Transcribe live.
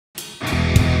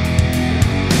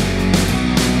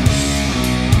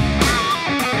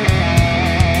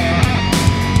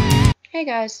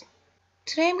guys!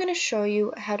 Today I'm going to show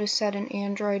you how to set an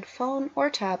Android phone or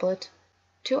tablet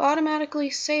to automatically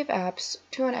save apps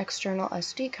to an external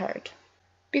SD card.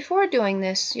 Before doing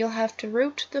this, you'll have to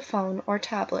root the phone or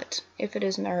tablet if it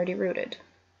isn't already rooted.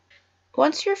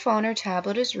 Once your phone or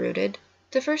tablet is rooted,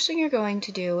 the first thing you're going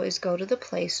to do is go to the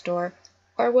Play Store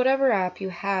or whatever app you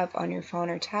have on your phone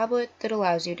or tablet that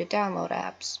allows you to download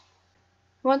apps.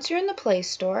 Once you're in the Play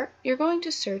Store, you're going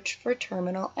to search for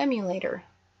Terminal Emulator.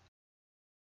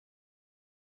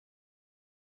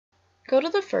 Go to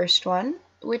the first one,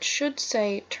 which should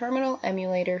say Terminal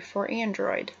Emulator for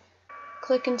Android.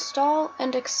 Click Install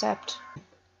and Accept.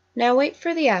 Now wait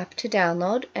for the app to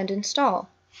download and install.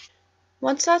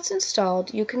 Once that's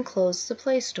installed, you can close the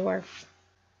Play Store.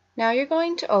 Now you're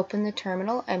going to open the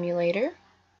Terminal Emulator,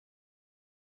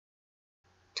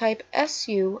 type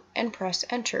SU and press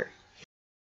Enter.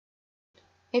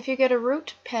 If you get a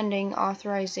root pending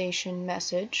authorization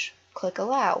message, click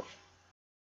Allow.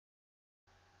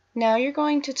 Now you're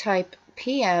going to type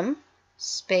PM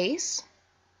space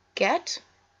get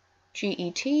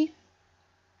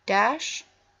dash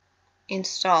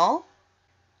install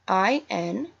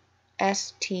install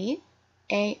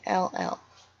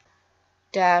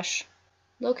dash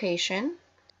location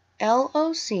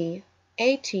LOCATION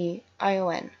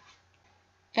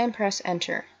and press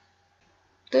Enter.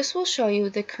 This will show you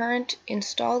the current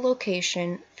install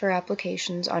location for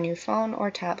applications on your phone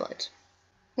or tablet.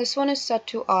 This one is set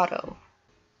to auto.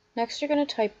 Next you're going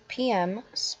to type PM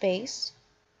space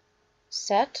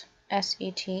set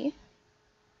SET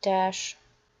dash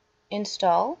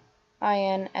install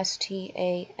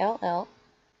INSTALL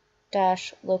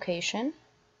dash location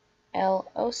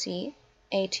LOCATION.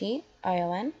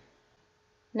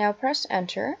 Now press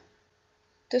Enter.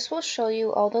 This will show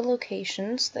you all the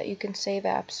locations that you can save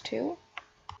apps to.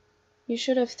 You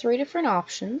should have 3 different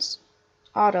options: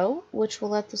 Auto, which will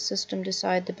let the system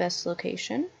decide the best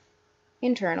location;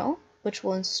 Internal, which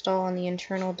will install on the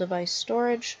internal device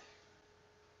storage;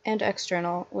 and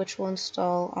External, which will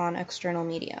install on external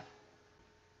media.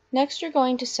 Next, you're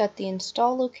going to set the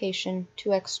install location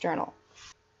to External.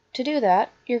 To do that,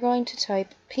 you're going to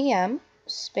type PM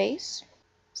space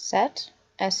set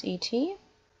SET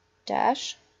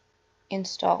dash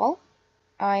install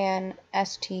INSTALL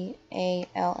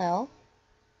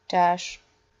dash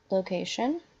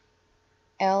location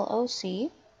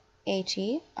LOCATION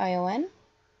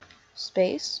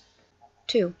space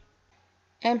 2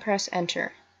 and press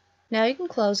Enter. Now you can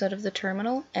close out of the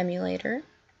Terminal Emulator.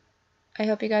 I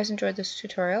hope you guys enjoyed this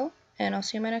tutorial, and I'll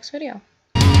see you in my next video.